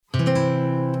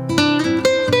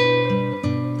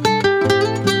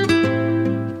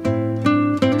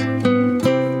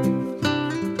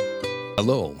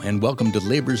and welcome to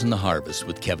Labors in the Harvest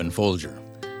with Kevin Folger.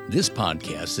 This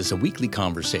podcast is a weekly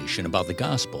conversation about the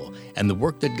gospel and the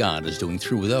work that God is doing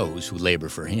through those who labor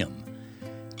for Him.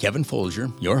 Kevin Folger,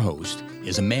 your host,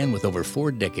 is a man with over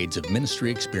 4 decades of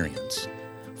ministry experience.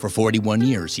 For 41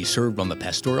 years, he served on the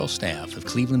pastoral staff of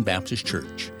Cleveland Baptist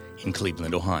Church in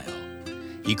Cleveland, Ohio.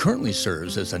 He currently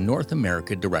serves as the North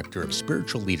America Director of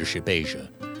Spiritual Leadership Asia,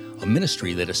 a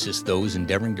ministry that assists those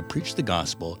endeavoring to preach the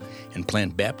gospel and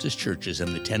plant Baptist churches in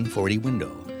the 1040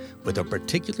 window, with a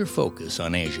particular focus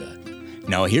on Asia.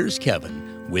 Now here's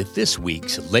Kevin with this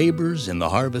week's Labors in the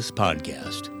Harvest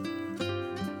podcast.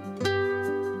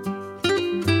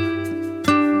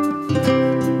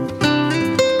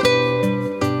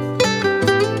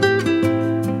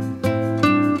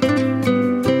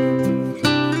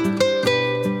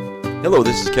 Hello,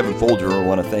 this is Kevin Folger. I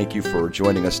want to thank you for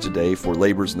joining us today for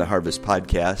Labors in the Harvest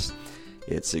podcast.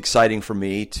 It's exciting for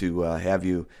me to have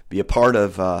you be a part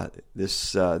of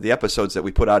the episodes that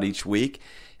we put out each week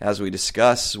as we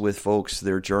discuss with folks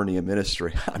their journey in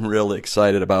ministry. I'm really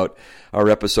excited about our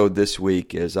episode this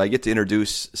week as I get to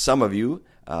introduce some of you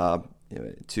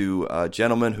to a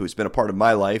gentleman who's been a part of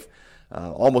my life,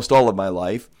 almost all of my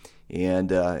life,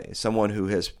 and someone who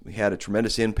has had a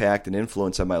tremendous impact and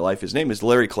influence on my life. His name is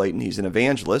Larry Clayton. He's an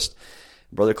evangelist.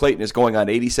 Brother Clayton is going on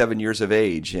 87 years of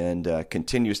age and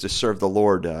continues to serve the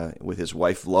Lord with his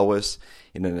wife Lois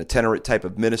in an itinerant type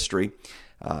of ministry.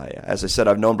 As I said,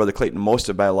 I've known Brother Clayton most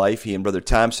of my life. He and Brother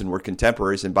Thompson were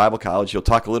contemporaries in Bible college. You'll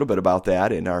talk a little bit about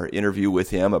that in our interview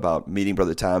with him about meeting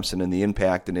Brother Thompson and the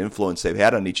impact and influence they've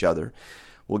had on each other.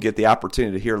 We'll get the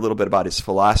opportunity to hear a little bit about his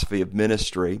philosophy of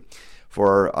ministry.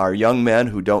 For our young men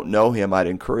who don't know him, I'd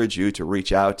encourage you to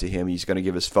reach out to him. He's going to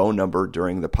give his phone number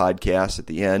during the podcast at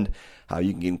the end, how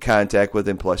you can get in contact with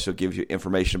him, plus he'll give you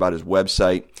information about his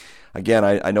website. Again,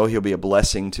 I know he'll be a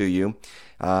blessing to you.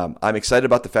 I'm excited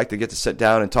about the fact that I get to sit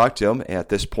down and talk to him at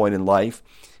this point in life,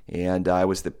 and I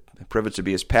was the privilege to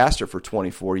be his pastor for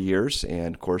 24 years,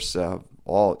 and of course, since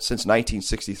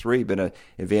 1963, been an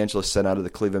evangelist sent out of the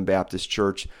Cleveland Baptist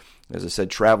Church. As I said,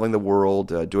 traveling the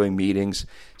world, doing meetings.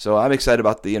 So I'm excited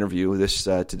about the interview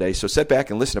today. So sit back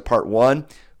and listen to part 1.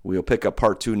 We'll pick up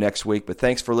part 2 next week. But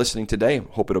thanks for listening today.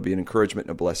 Hope it'll be an encouragement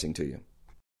and a blessing to you.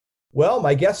 Well,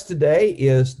 my guest today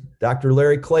is Dr.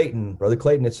 Larry Clayton. Brother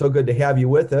Clayton, it's so good to have you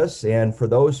with us. And for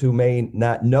those who may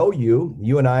not know you,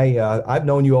 you and I've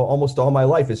known you almost all my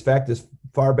life. In fact, as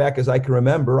far back as I can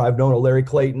remember, I've known a Larry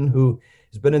Clayton who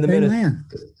has been in the ministry.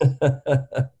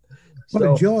 What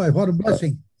a joy. What a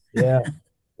blessing. Yeah.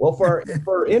 Well, for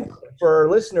our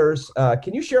listeners,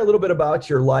 can you share a little bit about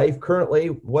your life currently?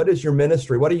 What is your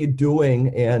ministry? What are you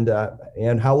doing, and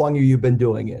how long have you been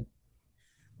doing it?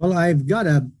 Well, I've got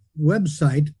a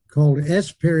website called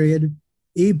S.E.A.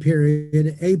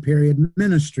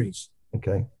 Ministries.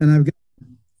 Okay. And I've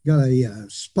got a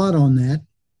spot on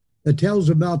that tells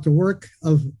about the work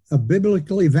of a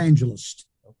biblical evangelist.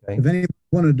 Okay. If anyone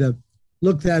wanted to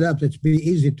look that up, it'd be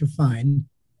easy to find.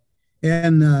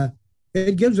 And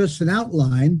it gives us an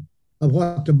outline of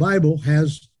what the Bible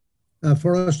has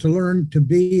for us to learn to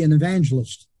be an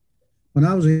evangelist. When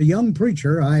I was a young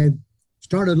preacher, I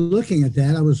started looking at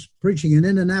that. I was preaching in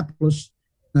Indianapolis,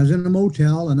 and I was in a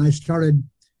motel, and I started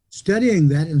studying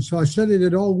that. And so I studied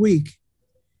it all week,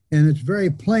 and it's very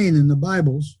plain in the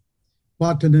Bibles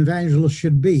what an evangelist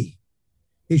should be.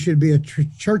 He should be a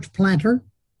church planter.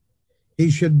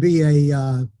 He should be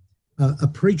a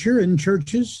preacher in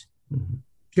churches.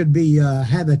 Should be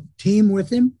have a team with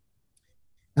him.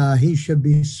 He should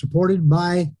be supported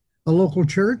by a local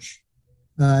church.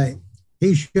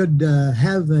 He should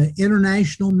have an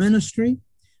international ministry.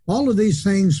 All of these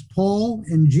things Paul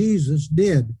and Jesus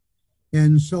did.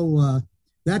 And so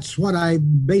that's what I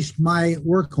based my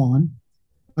work on.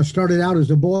 I started out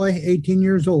as a boy, 18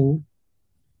 years old,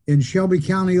 in Shelby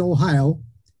County, Ohio,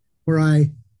 where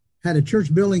I had a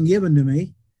church building given to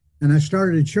me, and I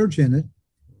started a church in it,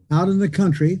 out in the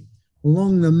country,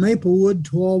 along the Maplewood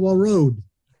Tooele Road,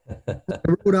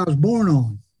 the road I was born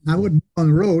on. I wasn't on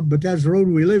the road, but that's the road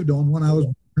we lived on when I was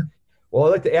born. Well, I'd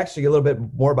like to ask you a little bit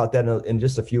more about that in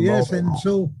just a few moments. Yes, and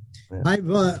so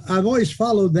I've always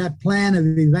followed that plan of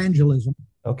evangelism.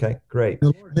 Okay, great.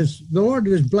 The Lord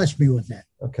has blessed me with that.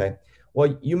 Okay.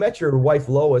 Well, you met your wife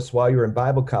Lois while you were in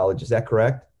Bible college. Is that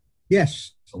correct?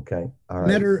 Yes. Okay. All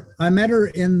right. I met her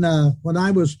in when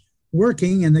I was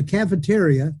working in the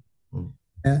cafeteria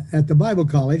at the Bible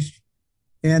college.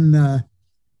 And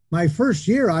my first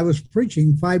year, I was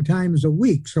preaching 5 times a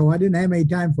week, so I didn't have any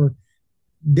time for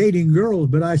dating girls.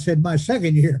 But I said, my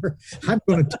second year, I'm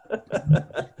going to.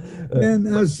 And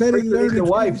I was sitting there. The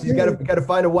wives, you got to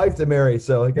find a wife to marry.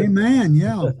 So, amen.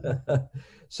 Yeah.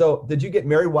 So did you get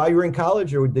married while you were in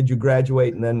college, or did you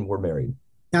graduate and then were married?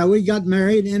 Yeah, we got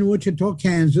married in Wichita,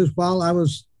 Kansas, while I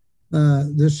was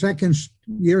the second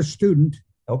year student.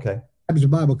 Okay. I was a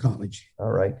Bible college.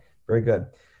 All right. Very good.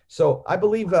 So I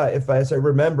believe, as I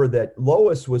remember, that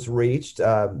Lois was reached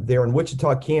there in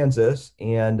Wichita, Kansas,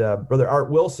 and Brother Art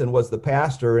Wilson was the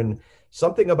pastor. And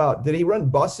something about, did he run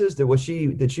buses? Did she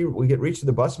get reached to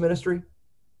the bus ministry?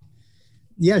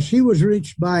 Yeah, she was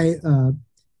reached by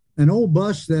an old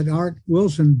bus that Art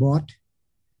Wilson bought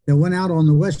that went out on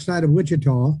the west side of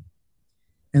Wichita,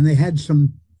 and they had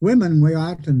some women way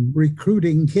out and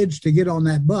recruiting kids to get on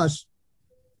that bus,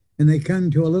 and they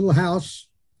come to a little house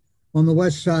on the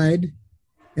west side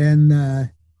and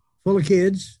full of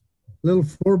kids, little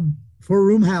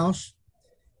four-room house,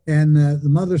 and the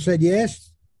mother said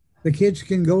yes, the kids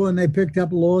can go, and they picked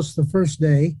up Lois the first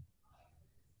day,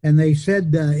 and they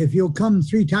said if you'll come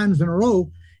 3 times in a row,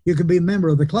 you could be a member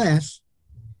of the class.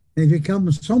 And if you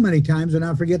come so many times, and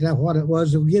I forget what it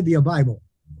was, they'll give you a Bible.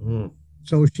 Mm.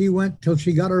 So she went till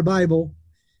she got her Bible,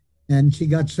 and she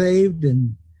got saved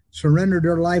and surrendered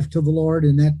her life to the Lord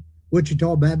in that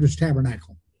Wichita Baptist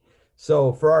Tabernacle.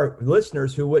 So for our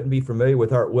listeners who wouldn't be familiar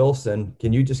with Art Wilson,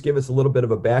 can you just give us a little bit of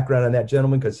a background on that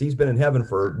gentleman? Because he's been in heaven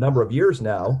for a number of years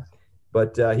now,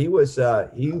 but he was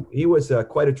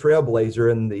quite a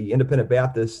trailblazer in the Independent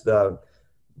Baptist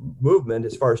movement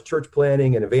as far as church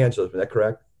planting and evangelism. Is that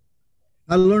correct?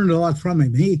 I learned a lot from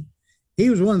him. He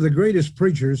was one of the greatest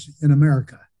preachers in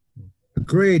America, a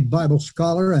great Bible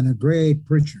scholar and a great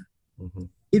preacher. Mm-hmm.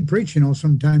 He'd preach,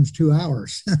 sometimes 2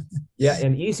 hours. Yeah,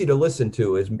 and easy to listen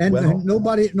to as and well.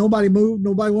 Nobody moved,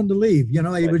 nobody wanted to leave. He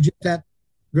was just that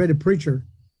great a preacher.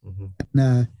 Mm-hmm.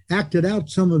 And acted out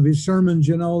some of his sermons,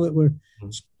 that were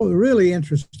really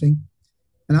interesting.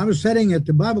 And I was sitting at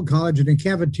the Bible college in the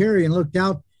cafeteria and looked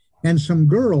out, and some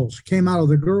girls came out of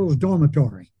the girls'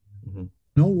 dormitory. Mm-hmm.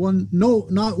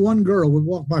 Not one girl would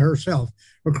walk by herself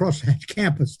across that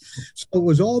campus. So it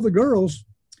was all the girls.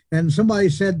 And somebody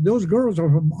said, those girls are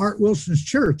from Art Wilson's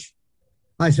church.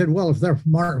 I said, well, if they're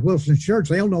from Art Wilson's church,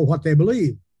 they'll know what they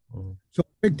believe. Mm-hmm. So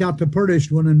I picked out the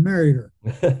prettiest one and married her.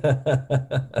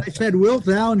 I said, wilt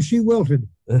thou? And she wilted.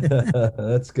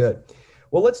 That's good.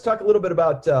 Well, let's talk a little bit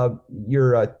about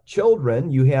your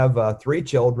children. You have 3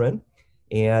 children,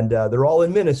 and they're all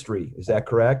in ministry. Is that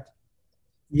correct?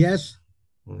 Yes.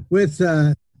 With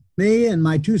me and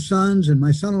my 2 sons and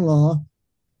my son-in-law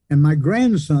and my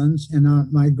grandsons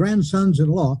and my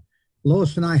grandsons-in-law,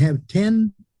 Lois and I have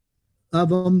 10 of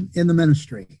them in the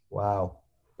ministry. Wow.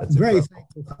 That's very incredible.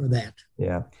 Thankful for that.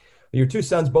 Yeah. Your 2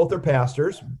 sons, both are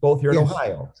pastors, both here in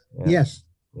Ohio. Yeah. Yes.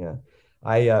 Yeah.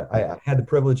 I had the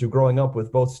privilege of growing up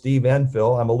with both Steve and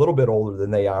Phil. I'm a little bit older than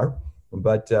they are,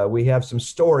 but we have some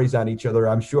stories on each other,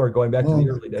 I'm sure, going back to the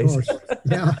early days.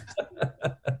 Yeah.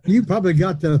 You probably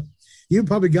got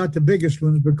the biggest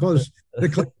ones because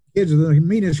the kids are the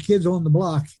meanest kids on the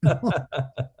block.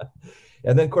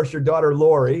 And then, of course, your daughter,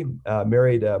 Lori,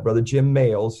 married Brother Jim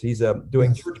Males. He's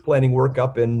doing church planning work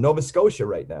up in Nova Scotia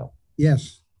right now.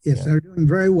 Yes. Yeah. They're doing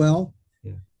very well.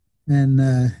 Yeah.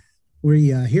 And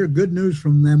we hear good news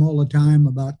from them all the time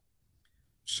about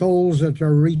souls that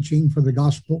are reaching for the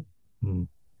gospel. Mm.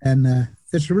 And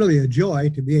it's really a joy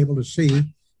to be able to see,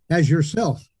 as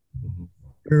yourself,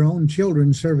 your own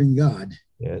children serving God.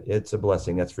 Yeah, it's a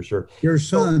blessing, that's for sure. Your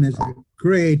son is a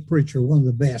great preacher, one of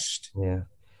the best. Yeah.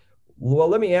 Well,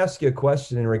 let me ask you a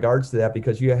question in regards to that,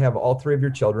 because you have all 3 of your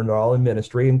children are all in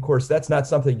ministry. And of course, that's not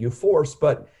something you force,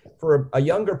 but for a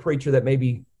younger preacher that may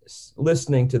be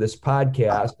listening to this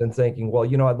podcast and thinking, well,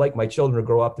 I'd like my children to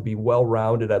grow up to be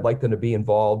well-rounded. I'd like them to be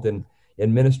involved in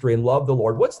ministry and love the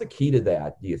Lord. What's the key to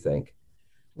that, do you think?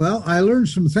 Well, I learned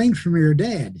some things from your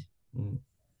dad.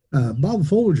 Mm-hmm. Bob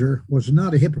Folger was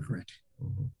not a hypocrite.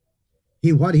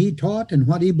 Mm-hmm. What he taught and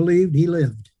what he believed, he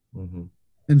lived. Mm-hmm.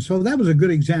 And so that was a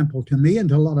good example to me and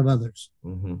to a lot of others.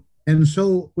 Mm-hmm. And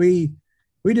so we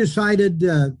decided,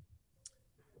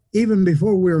 even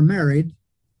before we were married,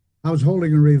 I was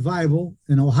holding a revival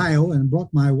in Ohio and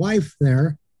brought my wife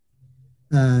there.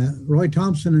 Roy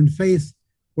Thompson and Faith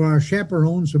were our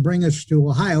chaperones to bring us to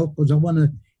Ohio because I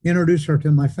wanted to introduce her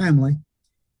to my family.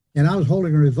 And I was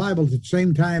holding a revival at the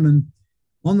same time. And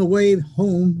on the way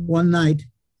home one night,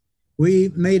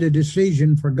 we made a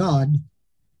decision for God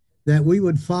that we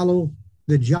would follow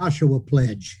the Joshua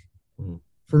pledge. Mm.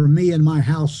 For me and my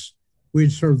house,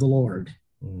 we'd serve the Lord.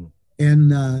 Mm.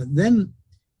 And then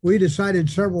we decided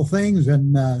several things.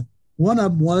 And one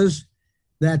of them was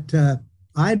that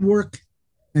I'd work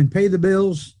and pay the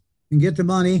bills and get the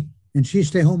money, and she'd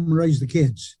stay home and raise the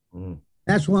kids. Mm.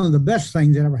 That's one of the best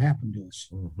things that ever happened to us.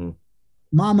 Mm-hmm.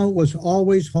 Mama was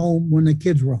always home when the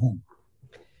kids were home.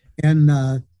 And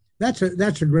that's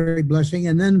a great blessing.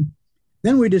 And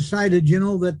then we decided,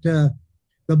 that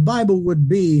the Bible would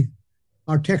be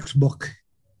our textbook.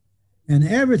 And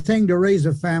everything to raise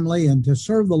a family and to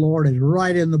serve the Lord is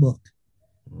right in the book.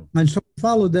 And so we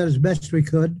followed that as best we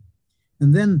could.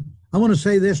 And then I want to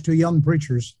say this to young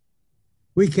preachers.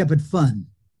 We kept it fun.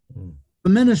 The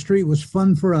ministry was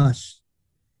fun for us.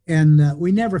 And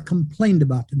we never complained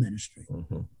about the ministry.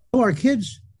 So our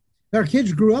kids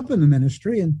grew up in the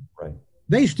ministry, and Right.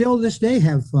 they still this day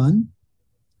have fun.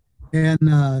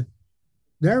 And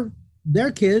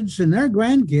their kids and their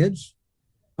grandkids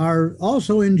are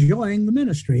also enjoying the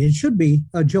ministry. It should be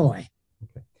a joy.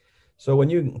 So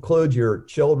when you include your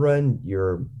children,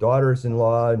 your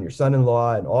daughters-in-law, and your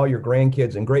son-in-law, and all your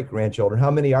grandkids and great-grandchildren,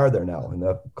 how many are there now in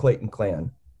the Clayton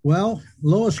clan? Well,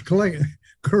 Lois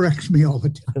corrects me all the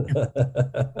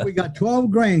time. We got 12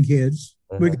 grandkids.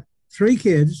 We got 3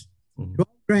 kids, 12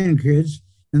 grandkids,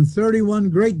 and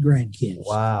 31 great-grandkids.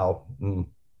 Wow.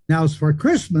 Now, as for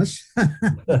Christmas,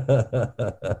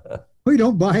 we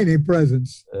don't buy any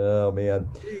presents. Oh, man.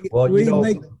 Well,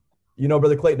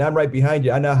 Brother Clayton, I'm right behind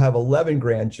you. I now have 11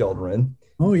 grandchildren.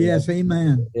 Oh, yes,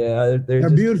 amen. Yeah, they're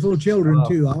just beautiful children,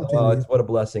 too, I'll tell you. What a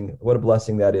blessing. What a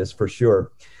blessing that is, for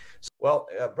sure. Well,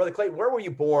 Brother Clayton, where were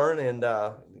you born? And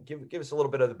give us a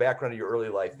little bit of the background of your early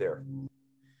life there.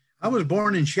 I was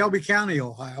born in Shelby County,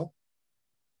 Ohio,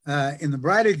 in the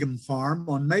Bradingham farm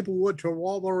on Maplewood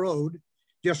Toowawa Road,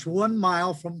 just 1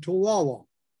 mile from Toowawa.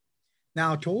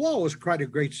 Now, Toowawa is quite a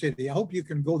great city. I hope you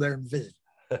can go there and visit.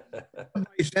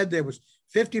 Somebody said there was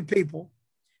 50 people,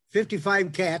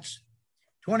 55 cats,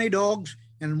 20 dogs,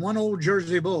 and 1 old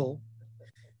Jersey bull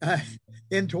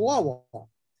in Toowawa.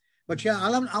 But yeah,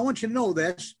 I want you to know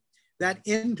this, that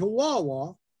in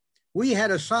Toowawa, we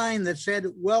had a sign that said,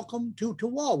 "Welcome to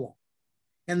Toowawa."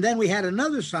 And then we had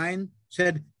another sign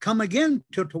said, "Come again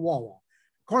to Toowawa."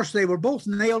 Of course, they were both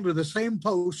nailed to the same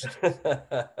post.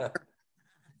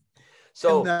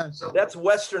 So that's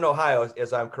Western Ohio,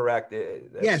 as I'm correct.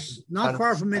 Yes, not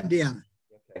far from Indiana.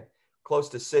 Okay. Close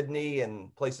to Sydney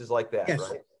and places like that, yes.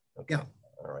 Right? Okay. Yeah.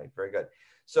 All right, very good.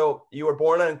 So you were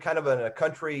born in kind of a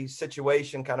country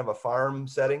situation, kind of a farm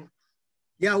setting?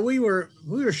 Yeah, we were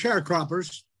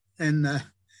sharecroppers. And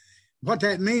what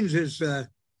that means is the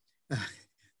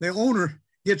owner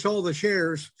gets all the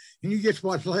shares and you get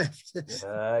what's left.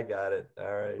 I got it.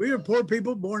 All right. We were poor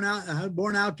people born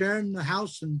out there in the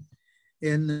house.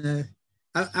 And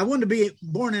I wanted to be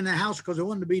born in a house because I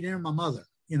wanted to be near my mother,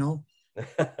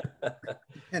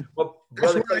 And Well,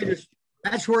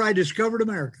 that's where I discovered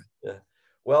America. Yeah.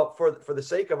 Well, for the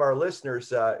sake of our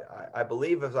listeners, I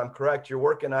believe, if I'm correct, you're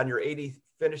working on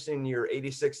finishing your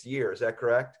 86th year. Is that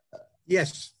correct?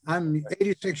 Yes, I'm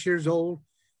 86 years old.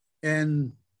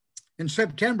 And in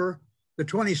September the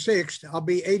 26th, I'll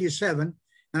be 87.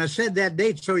 And I said that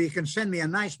date so you can send me a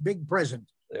nice big present.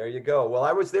 There you go. Well,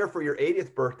 I was there for your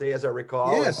 80th birthday, as I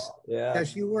recall. Yes. Yeah.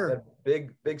 Yes, you were.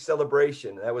 Big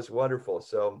celebration. That was wonderful.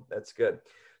 So that's good.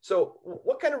 So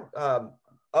what kind of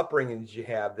upbringing did you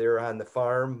have there on the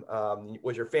farm?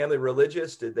 Was your family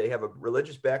religious? Did they have a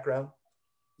religious background?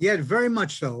 Yeah, very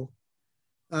much so.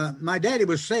 My daddy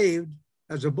was saved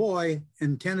as a boy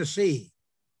in Tennessee.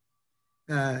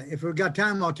 If we've got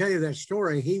time, I'll tell you that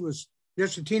story. He was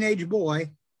just a teenage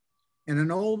boy, and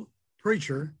an old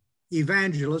preacher,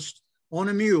 evangelist, on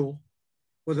a mule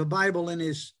with a Bible in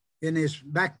his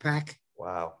backpack.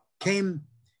 Wow. Came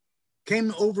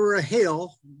over a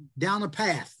hill, down a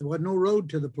path. There was no road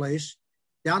to the place.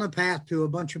 Down a path to a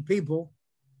bunch of people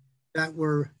that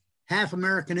were half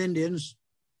American Indians,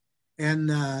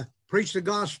 and preached the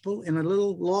gospel in a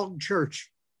little log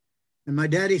church. And my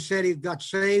daddy said he got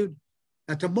saved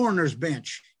at the mourner's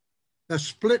bench, a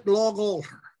split log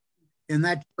altar in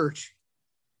that church,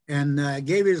 and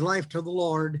gave his life to the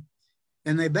Lord.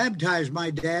 And they baptized my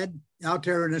dad out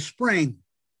there in a spring.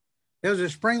 There was a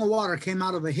spring of water came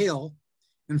out of a hill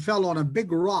and fell on a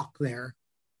big rock there.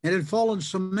 It had fallen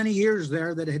so many years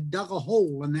there that it had dug a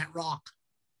hole in that rock.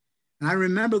 And I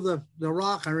remember the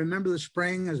rock. I remember the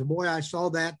spring. As a boy, I saw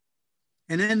that.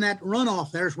 And in that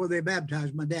runoff, there's where they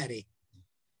baptized my daddy.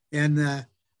 And I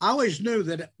always knew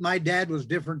that my dad was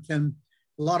different than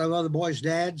a lot of other boys'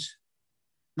 dads.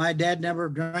 My dad never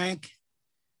drank.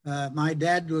 My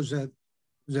dad was a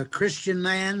Christian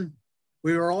man.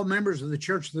 We were all members of the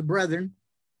Church of the Brethren.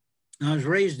 I was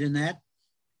raised in that,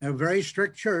 a very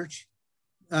strict church.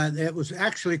 It was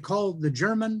actually called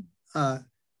the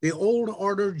Old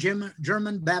Order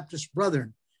German Baptist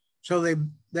Brethren. So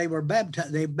they were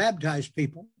baptized. They baptized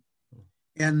people,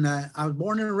 and I was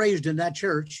born and raised in that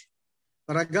church.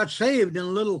 But I got saved in a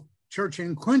little church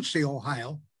in Quincy,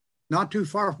 Ohio, not too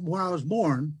far from where I was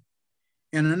born,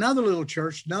 in another little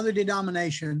church, another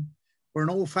denomination, where an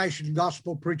old-fashioned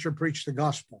gospel preacher preached the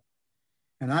gospel.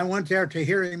 And I went there to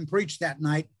hear him preach that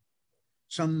night.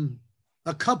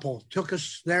 A couple took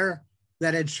us there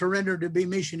that had surrendered to be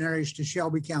missionaries to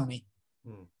Shelby County.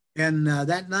 And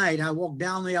that night, I walked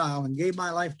down the aisle and gave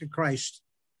my life to Christ.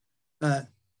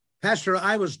 Pastor,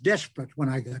 I was desperate when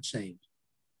I got saved.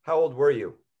 How old were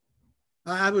you?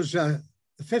 I was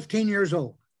 15 years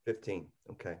old. 15,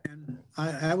 okay. And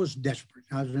I was desperate.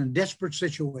 I was in a desperate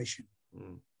situation.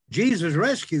 Jesus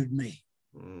rescued me.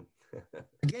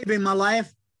 I gave him my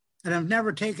life, and I've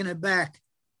never taken it back.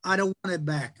 I don't want it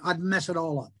back. I'd mess it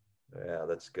all up. Yeah,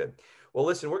 that's good. Well,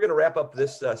 listen, we're going to wrap up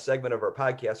this segment of our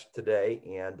podcast today,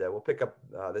 and we'll pick up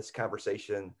this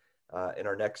conversation in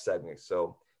our next segment.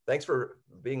 So thanks for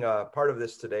being a part of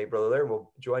this today, Brother Larry.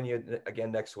 We'll join you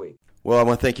again next week. Well, I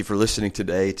want to thank you for listening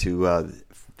today to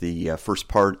the first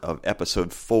part of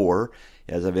episode 4,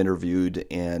 as I've interviewed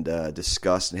and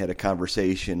discussed and had a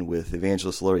conversation with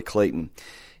Evangelist Larry Clayton.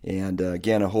 And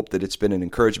again, I hope that it's been an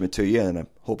encouragement to you, and I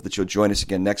hope that you'll join us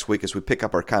again next week as we pick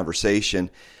up our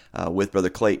conversation with Brother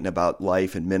Clayton about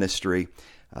life and ministry.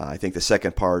 I think the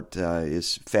second part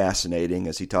is fascinating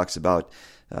as he talks about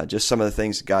just some of the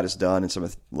things that God has done and some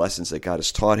of the lessons that God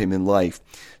has taught him in life.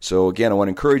 So again, I want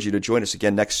to encourage you to join us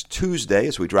again next Tuesday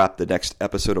as we drop the next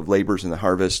episode of Labors in the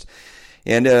Harvest.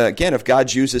 And again, if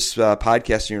God's used this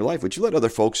podcast in your life, would you let other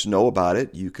folks know about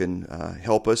it? You can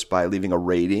help us by leaving a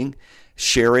rating,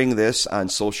 sharing this on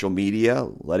social media,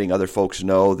 letting other folks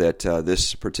know that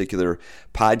this particular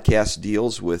podcast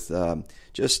deals with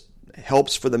just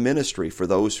helps for the ministry, for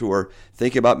those who are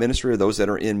thinking about ministry or those that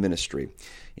are in ministry.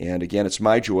 And again, it's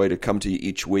my joy to come to you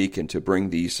each week and to bring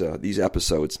these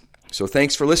episodes. So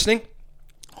thanks for listening.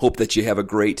 Hope that you have a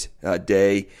great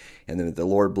day and that the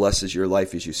Lord blesses your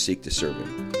life as you seek to serve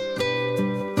Him.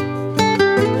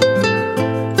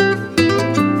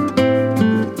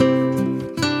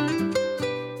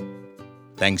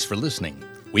 Thanks for listening.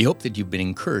 We hope that you've been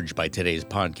encouraged by today's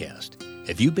podcast.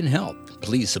 If you've been helped,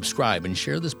 please subscribe and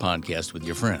share this podcast with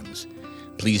your friends.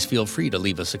 Please feel free to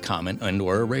leave us a comment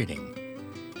and/or a rating.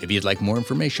 If you'd like more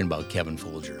information about Kevin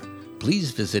Folger,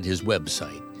 please visit his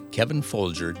website,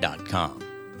 kevinfolger.com.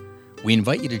 We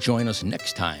invite you to join us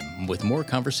next time with more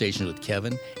conversations with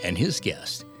Kevin and his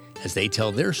guests as they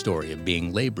tell their story of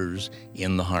being laborers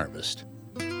in the harvest.